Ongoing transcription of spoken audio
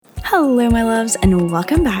Hello, my loves, and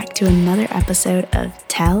welcome back to another episode of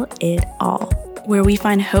Tell It All, where we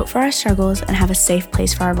find hope for our struggles and have a safe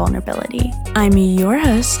place for our vulnerability. I'm your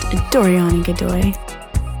host, Doriani Godoy.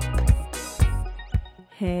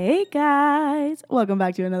 Hey guys, welcome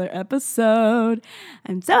back to another episode.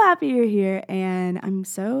 I'm so happy you're here, and I'm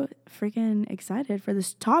so freaking excited for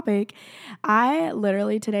this topic. I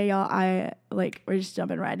literally today, y'all, we're just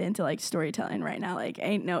jumping right into storytelling right now.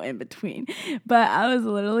 Ain't no in between. But I was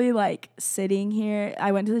literally sitting here.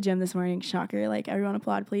 I went to the gym this morning. Shocker. Everyone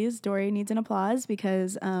applaud, please. Dory needs an applause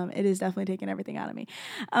because it is definitely taking everything out of me.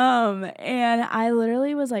 And I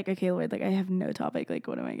literally was like, okay, Lord, I have no topic.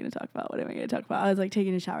 What am I going to talk about? What am I going to talk about? I was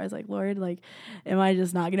taking a shower. I was like, Lord, am I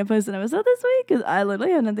just not going to post an episode this week? Because I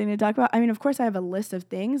literally have nothing to talk about. I mean, of course I have a list of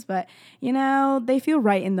things, but they feel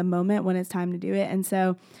right in the moment when it's time to do it. And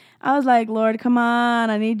so I was like, Lord, come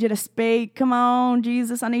on. I need you to speak. Come on,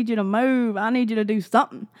 Jesus. I need you to move. I need you to do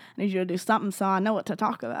something. I need you to do something so I know what to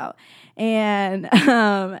talk about. And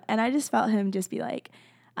I just felt him just be like,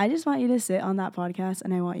 I just want you to sit on that podcast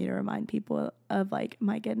and I want you to remind people of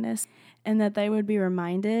my goodness, and that they would be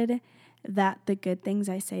reminded that the good things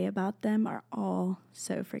I say about them are all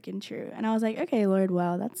so freaking true. And I was like, okay, Lord,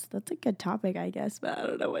 well, that's a good topic, I guess, but I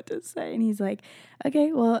don't know what to say. And he's like,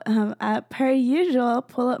 okay, well, per usual,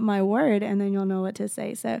 pull up my word and then you'll know what to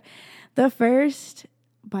say. So the first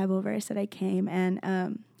Bible verse that I came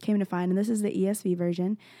to find, and this is the ESV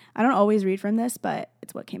version. I don't always read from this, but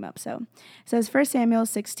it's what came up. So it says 1 Samuel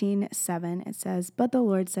 16:7. It says, but the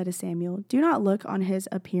Lord said to Samuel, do not look on his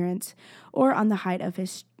appearance or on the height of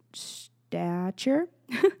his stature,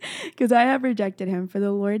 because I have rejected him. For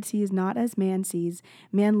the Lord sees not as man sees.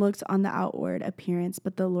 Man looks on the outward appearance,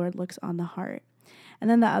 but the Lord looks on the heart. And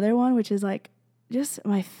then the other one, which is just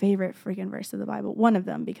my favorite freaking verse of the Bible. One of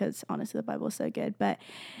them, because honestly, the Bible is so good. But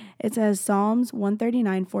it says Psalms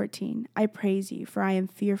 139:14. I praise you, for I am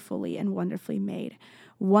fearfully and wonderfully made.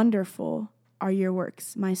 Wonderful are your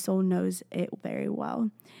works. My soul knows it very well.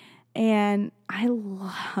 And I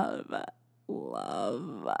love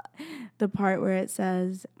the part where it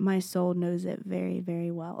says my soul knows it very,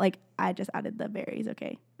 very well. I just added the berries,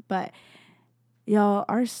 okay? But y'all,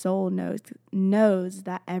 our soul knows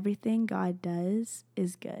that everything God does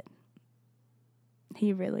is good.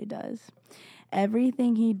 He really does.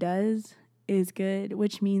 Everything he does is good,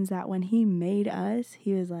 which means that when he made us,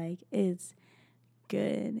 he was like, it's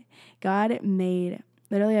good. God made...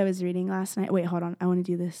 Literally, I was reading last night. Wait, hold on. I want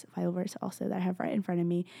to do this Bible verse also that I have right in front of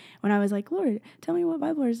me. When I was like, Lord, tell me what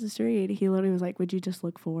Bible verse to read, he literally was like, would you just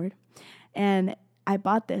look forward? And I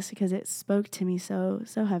bought this because it spoke to me so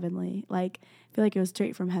heavenly. I feel like it was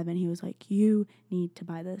straight from heaven. He was like, you need to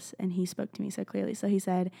buy this. And he spoke to me so clearly. So he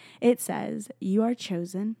said, it says, you are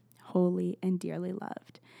chosen, holy, and dearly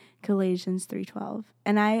loved. Galatians 3:12.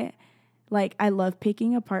 And I love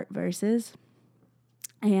picking apart verses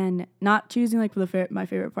and not choosing my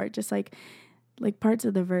favorite part, just parts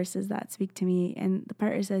of the verses that speak to me. And the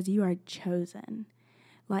part that says you are chosen.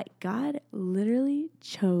 God literally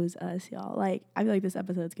chose us, y'all. I feel like this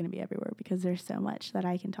episode is going to be everywhere because there's so much that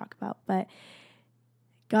I can talk about. But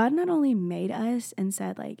God not only made us and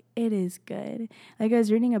said, it is good. I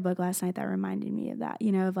was reading a book last night that reminded me of that,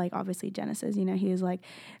 of obviously Genesis. He was like,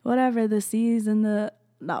 whatever, the seas and the...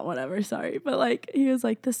 Not whatever, sorry, but he was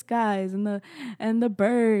like the skies and the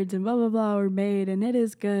birds and blah blah blah were made and it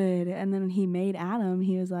is good. And then when he made Adam,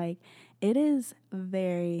 he was like, it is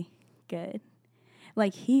very good.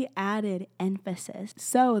 He added emphasis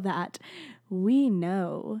so that we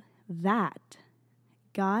know that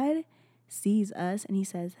God sees us and he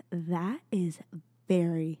says, that is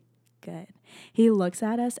very good. He looks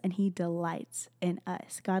at us and he delights in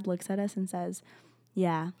us. God looks at us and says,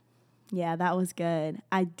 yeah, that was good.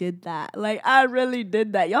 I did that. I really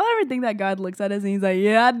did that. Y'all ever think that God looks at us and he's like,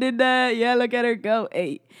 yeah, I did that. Yeah, look at her go.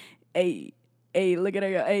 Hey, look at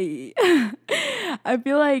her go. Hey. I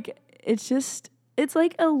feel like it's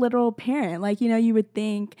like a literal parent. You would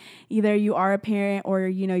think either you are a parent or,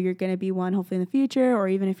 you're going to be one hopefully in the future, or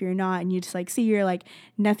even if you're not and you just see your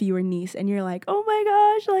nephew or niece and you're like, oh my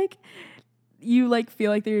gosh, you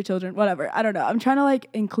feel like they're your children, whatever. I don't know. I'm trying to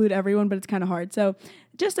include everyone, but it's kind of hard. So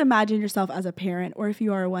just imagine yourself as a parent, or if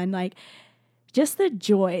you are one, just the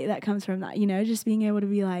joy that comes from that, just being able to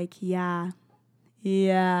be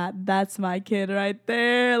yeah, that's my kid right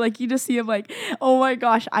there. You just see him oh my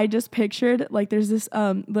gosh, I just pictured, there's this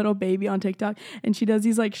little baby on TikTok and she does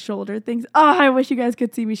these shoulder things. Oh, I wish you guys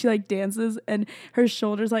could see me. She dances and her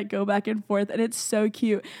shoulders go back and forth and it's so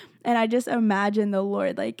cute. And I just imagine the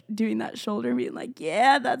Lord like doing that shoulder and being like,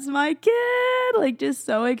 yeah, that's my kid. Like just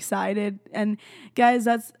so excited. And guys,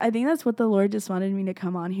 I think that's what the Lord just wanted me to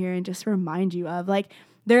come on here and just remind you of. Like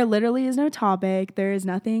there literally is no topic. There is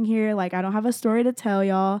nothing here. Like I don't have a story to tell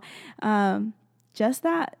y'all. Just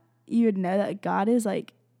that you would know that God is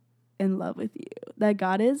like in love with you, that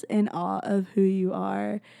God is in awe of who you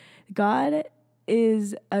are. God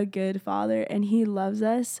is a good father and he loves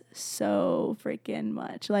us so freaking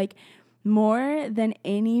much, like more than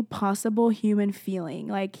any possible human feeling.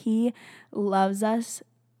 Like he loves us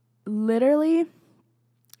literally.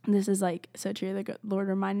 This is like so true. The Lord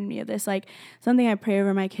reminded me of this, like something I pray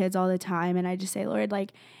over my kids all the time. And I just say, Lord,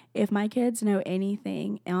 like if my kids know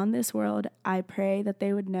anything on this world, I pray that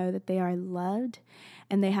they would know that they are loved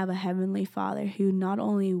and they have a heavenly father who not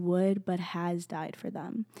only would, but has died for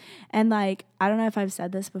them. And like, I don't know if I've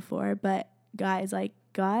said this before, but guys, like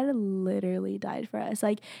God literally died for us.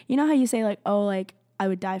 Like, you know how you say like, oh, like I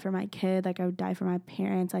would die for my kid, like I would die for my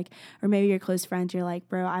parents, like, or maybe your close friends, you're like,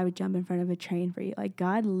 bro, I would jump in front of a train for you. Like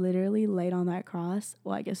God literally laid on that cross.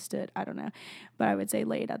 Well, I guess stood, I don't know, but I would say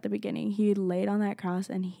laid at the beginning. He laid on that cross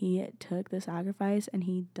and he took the sacrifice and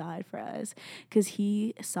he died for us because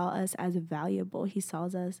he saw us as valuable. He saw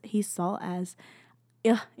us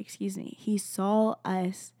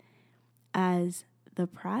as the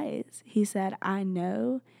prize. He said, I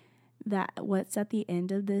know that what's at the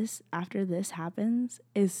end of this, after this happens,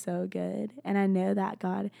 is so good. And I know that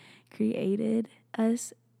God created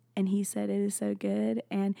us and he said it is so good.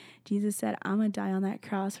 And Jesus said, I'm going to die on that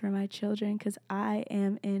cross for my children because I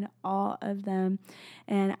am in awe of them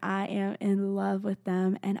and I am in love with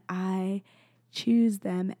them and I choose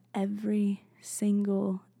them every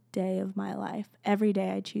single day of my life. Every day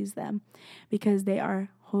I choose them because they are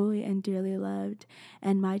holy and dearly loved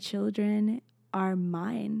and my children are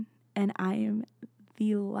mine. And I am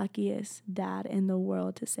the luckiest dad in the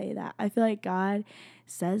world to say that. I feel like God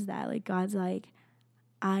says that. Like God's like,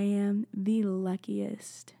 I am the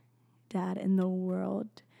luckiest dad in the world,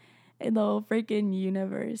 in the whole freaking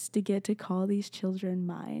universe, to get to call these children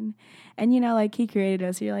mine. And, you know, like he created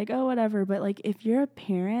us. So you're like, oh, whatever. But like if you're a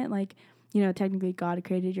parent, like, you know, technically God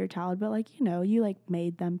created your child, but like, you know, you like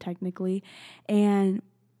made them technically. And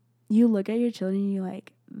you look at your children and you're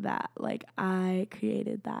like, that, like I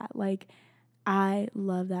created that, like I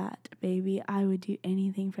love that baby, I would do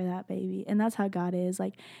anything for that baby. And that's how God is.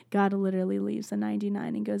 Like God literally leaves the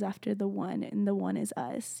 99 and goes after the one, and the one is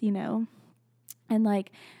us, you know. And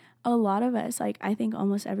like a lot of us, like I think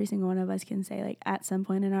almost every single one of us can say like at some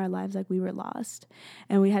point in our lives, like we were lost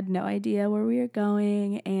and we had no idea where we were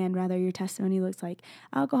going. And rather your testimony looks like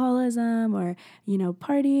alcoholism or, you know,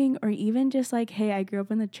 partying, or even just like, hey, I grew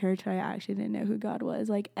up in the church, but I actually didn't know who God was.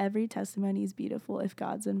 Like every testimony is beautiful if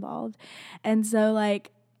God's involved. And so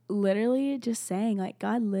like literally just saying like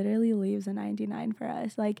God literally leaves a 99 for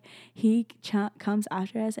us. Like he comes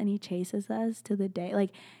after us and he chases us to the day.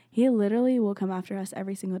 Like he literally will come after us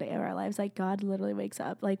every single day of our lives. Like God literally wakes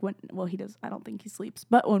up, like when, well, he does, I don't think he sleeps,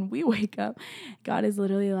 but when we wake up, God is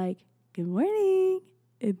literally like, good morning.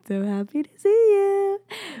 It's so happy to see you.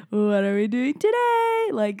 What are we doing today?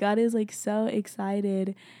 Like God is like so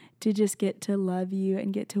excited to just get to love you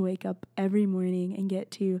and get to wake up every morning and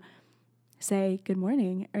get to say good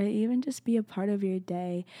morning, or even just be a part of your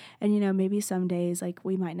day. And, you know, maybe some days like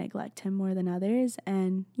we might neglect him more than others.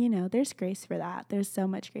 And, you know, there's grace for that. There's so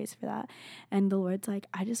much grace for that. And the Lord's like,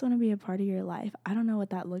 I just want to be a part of your life. I don't know what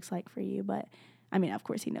that looks like for you, but I mean, of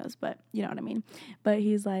course he knows, but you know what I mean? But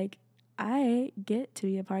he's like, I get to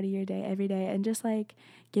be a part of your day every day. And just like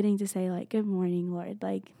getting to say like, good morning, Lord,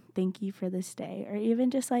 like, thank you for this day. Or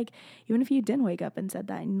even just like, even if you didn't wake up and said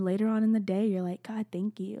that, and later on in the day, you're like, God,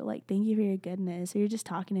 thank you. Like, thank you for your goodness. Or you're just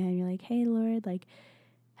talking to him. You're like, hey, Lord, like,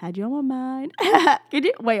 had you on my mind? Could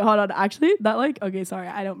you, wait, hold on. Actually, that like, okay, sorry.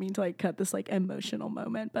 I don't mean to like cut this like emotional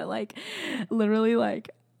moment, but like literally like,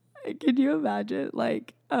 can you imagine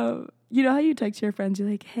like, you know how you text your friends, you're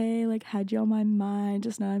like, hey, like, had you on my mind,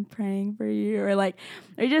 just now I'm praying for you, or like,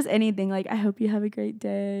 or just anything, like, I hope you have a great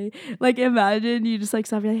day. Like, imagine you just like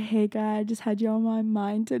stop, you're like, hey, God, just had you on my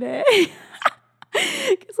mind today.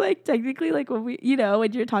 Because like technically like when we, you know,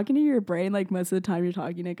 when you're talking to your brain, like most of the time you're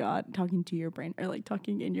talking to God, talking to your brain, or like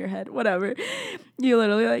talking in your head, whatever. You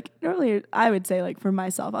literally like, normally I would say like for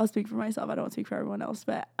myself, I'll speak for myself, I don't speak for everyone else,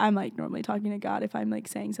 but I'm like normally talking to God if I'm like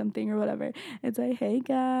saying something or whatever. It's like, hey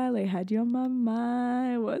God, like, had you on my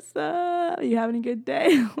mind, what's up, are you having a good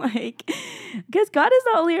day? Like, because God is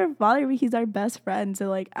not only our father, but he's our best friend. So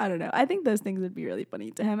like, I don't know, I think those things would be really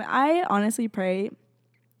funny to him. I honestly pray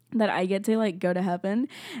that I get to like go to heaven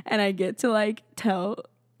and I get to like tell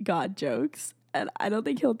God jokes And I don't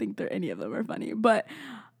think he'll think any of them are funny, but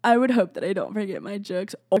I would hope that I don't forget my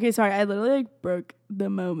jokes. Okay, sorry, I literally like broke the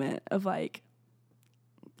moment of like,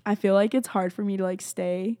 I feel like it's hard for me to like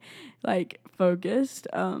stay like focused.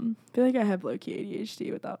 I feel like I have low-key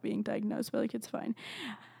ADHD without being diagnosed, but like it's fine.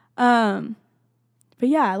 But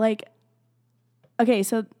yeah, like, okay,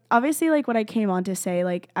 so obviously like what I came on to say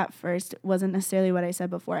like at first wasn't necessarily what I said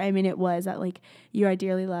before. I mean, it was that like you are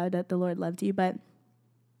dearly loved, that the Lord loved you, but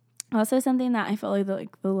also something that I felt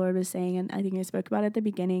like the Lord was saying, and I think I spoke about it at the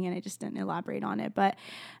beginning and I just didn't elaborate on it, but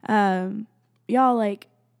y'all, like,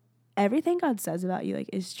 everything God says about you like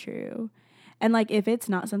is true. And like if it's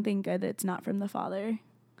not something good, it's not from the Father.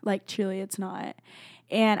 Like truly it's not.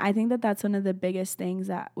 And I think that that's one of the biggest things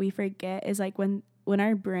that we forget is like when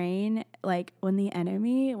our brain, like when the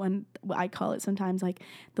enemy, when I call it sometimes like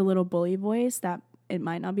the little bully voice, that it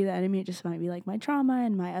might not be the enemy, it just might be like my trauma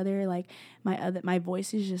and my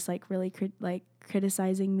voice is just like really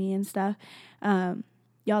criticizing me and stuff.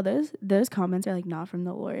 Y'all, those comments are like not from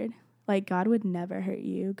the Lord. Like God would never hurt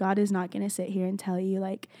you. God is not going to sit here and tell you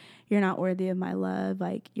like you're not worthy of my love,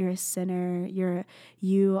 like you're a sinner,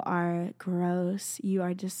 you are gross, you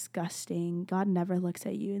are disgusting. God never looks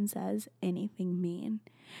at you and says anything mean,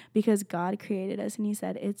 because God created us and he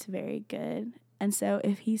said it's very good. And so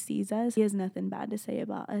if he sees us, he has nothing bad to say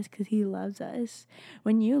about us because he loves us.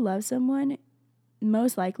 When you love someone,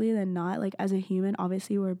 most likely than not, like as a human,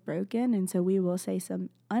 obviously we're broken, and so we will say some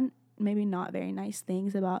maybe not very nice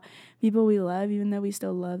things about people we love, even though we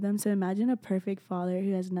still love them. So imagine a perfect Father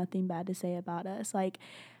who has nothing bad to say about us. Like,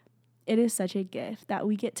 it is such a gift that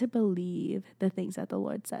we get to believe the things that the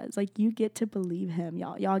Lord says. Like, you get to believe him,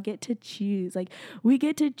 y'all. Y'all get to choose. Like, we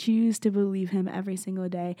get to choose to believe him every single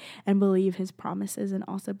day and believe his promises, and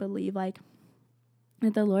also believe like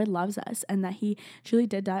that the Lord loves us and that he truly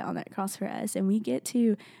did die on that cross for us. And we get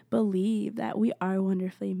to believe that we are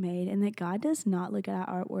wonderfully made and that God does not look at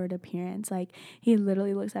our outward appearance. Like, he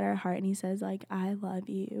literally looks at our heart and he says like, I love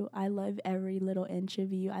you. I love every little inch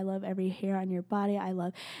of you. I love every hair on your body. I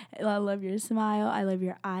love your smile. I love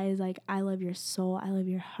your eyes. Like, I love your soul. I love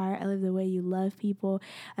your heart. I love the way you love people.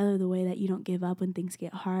 I love the way that you don't give up when things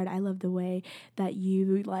get hard. I love the way that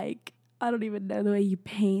you like, I don't even know, the way you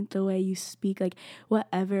paint, the way you speak, like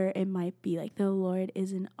whatever it might be. Like, the Lord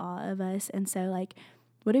is in awe of us. And so like,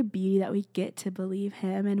 what a beauty that we get to believe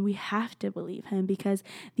him, and we have to believe him because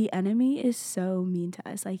the enemy is so mean to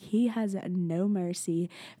us. Like, he has no mercy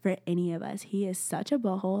for any of us. He is such a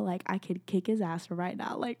butthole. Like, I could kick his ass right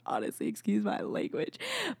now. Like, honestly, excuse my language,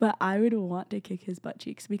 but I would want to kick his butt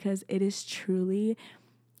cheeks because it is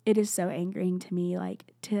so angering to me, like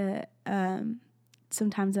to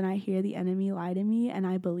sometimes when I hear the enemy lie to me and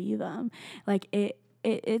I believe them, like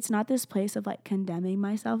it's not this place of like condemning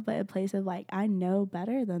myself, but a place of like, I know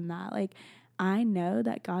better than that. Like, I know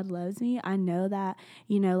that God loves me. I know that,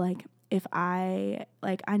 like if I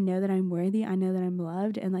know that I'm worthy, I know that I'm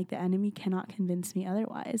loved, and like the enemy cannot convince me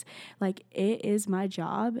otherwise. Like, it is my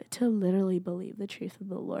job to literally believe the truth of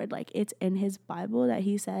the Lord. Like, it's in his Bible that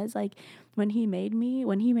he says, like, when he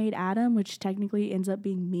made Adam, which technically ends up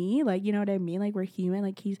being me, like, you know what I mean? Like, we're human,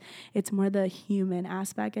 like it's more the human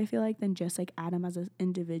aspect, I feel like, than just like Adam as an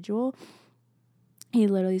individual. He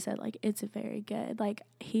literally said, like, it's very good. Like,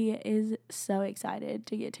 he is so excited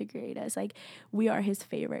to get to create us. Like, we are his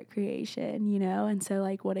favorite creation, And so,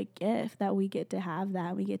 like, what a gift that we get to have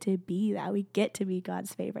that. We get to be that. We get to be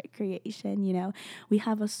God's favorite creation, We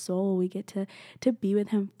have a soul. We get to be with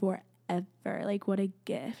him forever. Like, what a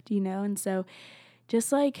gift, And so,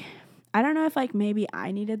 just, like, I don't know if, like, maybe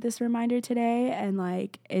I needed this reminder today and,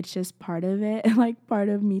 like, it's just part of it, like, part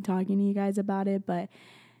of me talking to you guys about it, but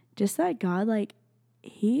just that God, like,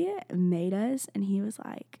 he made us and he was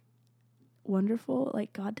like wonderful.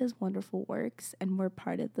 Like, God does wonderful works and we're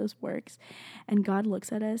part of those works, and God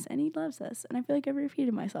looks at us and he loves us. And I feel like I've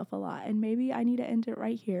repeated myself a lot and maybe I need to end it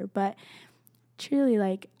right here, but truly,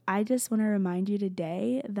 like, I just want to remind you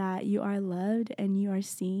today that you are loved and you are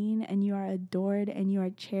seen and you are adored and you are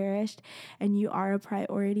cherished and you are a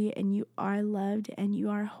priority and you are loved and you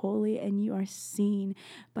are holy and you are seen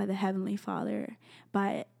by the Heavenly Father,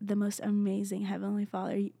 by the most amazing Heavenly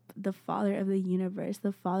Father, the Father of the universe,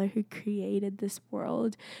 the Father who created this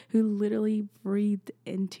world, who literally breathed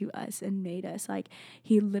into us and made us. Like,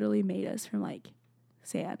 he literally made us from like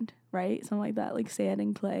sand, right? Something like that, like sand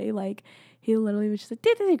and clay. Like, he literally was just like,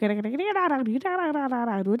 if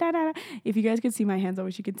you guys could see my hands, I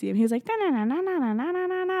wish you could see him. He was like,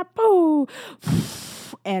 boo,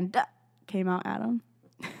 and came out Adam.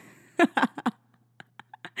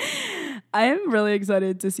 I am really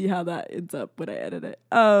excited to see how that ends up when I edit it.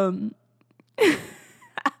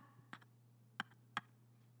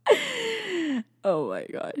 Oh my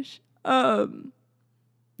gosh.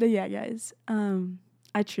 But yeah, guys,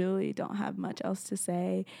 I truly don't have much else to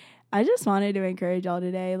say. I just wanted to encourage y'all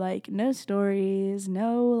today. Like, no stories,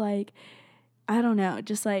 no, like, I don't know,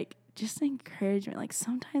 just encouragement. Like,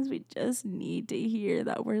 sometimes we just need to hear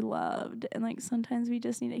that we're loved. And, like, sometimes we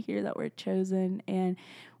just need to hear that we're chosen. And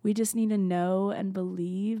we just need to know and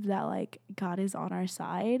believe that, like, God is on our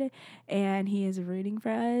side and He is rooting for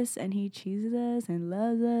us and He chooses us and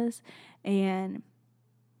loves us. And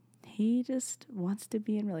He just wants to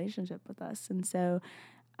be in relationship with us. And so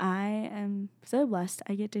I am so blessed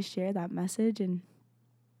I get to share that message and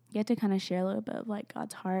get to kind of share a little bit of like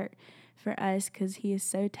God's heart for us, because He is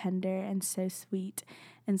so tender and so sweet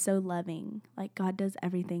and so loving. Like, God does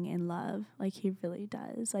everything in love. Like, He really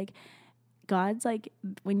does. Like, God's like,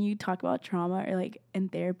 when you talk about trauma or like in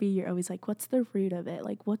therapy, you're always like, what's the root of it?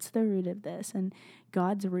 Like, what's the root of this? And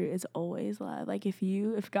God's root is always love. Like,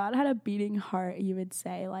 if God had a beating heart, you would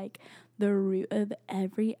say like the root of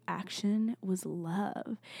every action was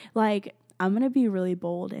love. Like, I'm going to be really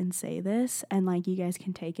bold and say this, and like, you guys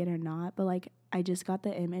can take it or not, but like, I just got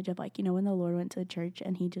the image of like, when the Lord went to church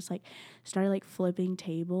and He just like started like flipping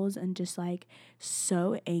tables and just like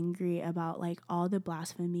so angry about like all the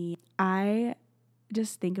blasphemy. I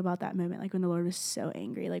just think about that moment, like when the Lord was so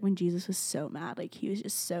angry, like when Jesus was so mad, like He was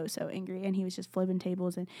just so angry, and He was just flipping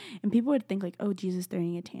tables, and people would think like, oh, Jesus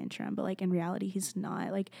throwing a tantrum, but like in reality He's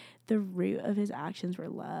not. Like, the root of His actions were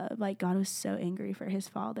love. Like, God was so angry for His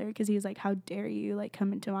Father, because He was like, how dare you like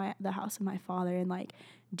come into the house of my Father and like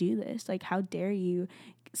do this? Like, how dare you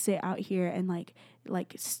sit out here and like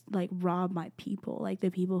rob my people, like the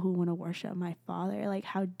people who want to worship my Father? Like,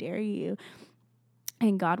 how dare you?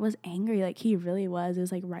 And God was angry, like He really was. It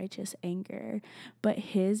was like righteous anger. But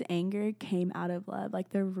His anger came out of love. Like,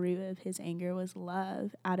 the root of His anger was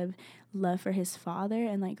love, out of love for His Father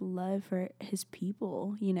and like love for His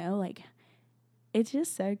people, like, it's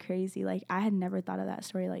just so crazy. Like, I had never thought of that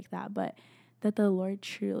story like that, but that the Lord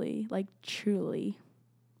truly, like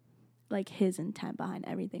His intent behind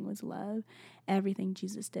everything was love. Everything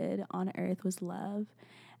Jesus did on earth was love.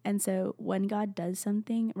 And so when God does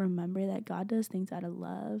something, remember that God does things out of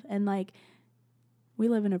love. And like, we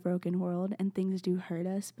live in a broken world and things do hurt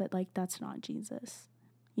us, but like, that's not Jesus.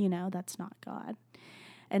 That's not God.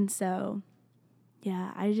 And so,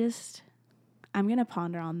 yeah, I'm going to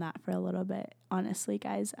ponder on that for a little bit, honestly,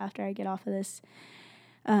 guys, after I get off of this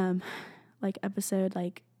like episode.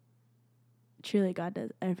 Like, truly God does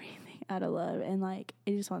everything out of love. And like,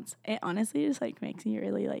 it honestly just like makes me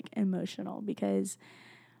really like emotional, because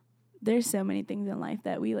there's so many things in life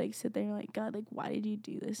that we like sit there and like, God, like, why did you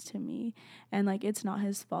do this to me? And like, it's not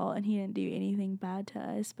His fault and He didn't do anything bad to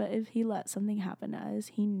us. But if He let something happen to us,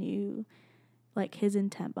 He knew like His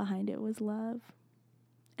intent behind it was love.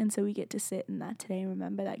 And so we get to sit in that today and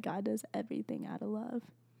remember that God does everything out of love.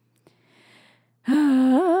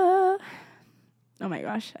 Oh my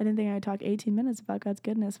gosh, I didn't think I would talk 18 minutes about God's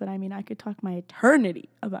goodness, but I mean, I could talk my eternity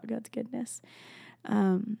about God's goodness.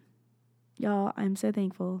 Y'all, I'm so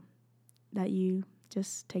thankful that you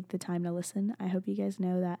just take the time to listen. I hope you guys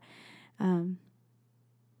know that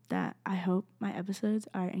that I hope my episodes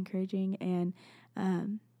are encouraging and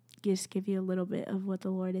just give you a little bit of what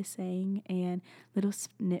the Lord is saying and little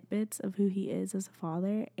snippets of who He is as a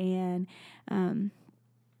Father. And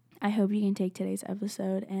I hope you can take today's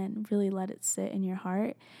episode and really let it sit in your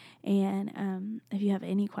heart. And if you have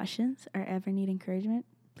any questions or ever need encouragement,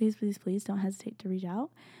 please, please, please don't hesitate to reach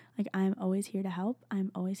out. Like, I'm always here to help.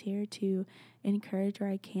 I'm always here to encourage where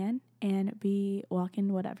I can and be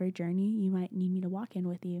walking whatever journey you might need me to walk in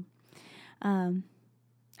with you.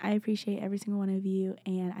 I appreciate every single one of you,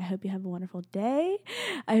 and I hope you have a wonderful day.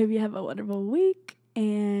 I hope you have a wonderful week.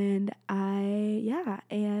 And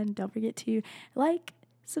don't forget to like,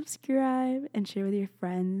 subscribe, and share with your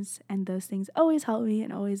friends. And those things always help me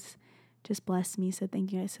and always just bless me. So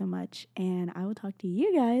thank you guys so much. And I will talk to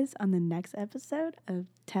you guys on the next episode of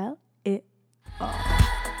Tell It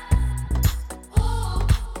All.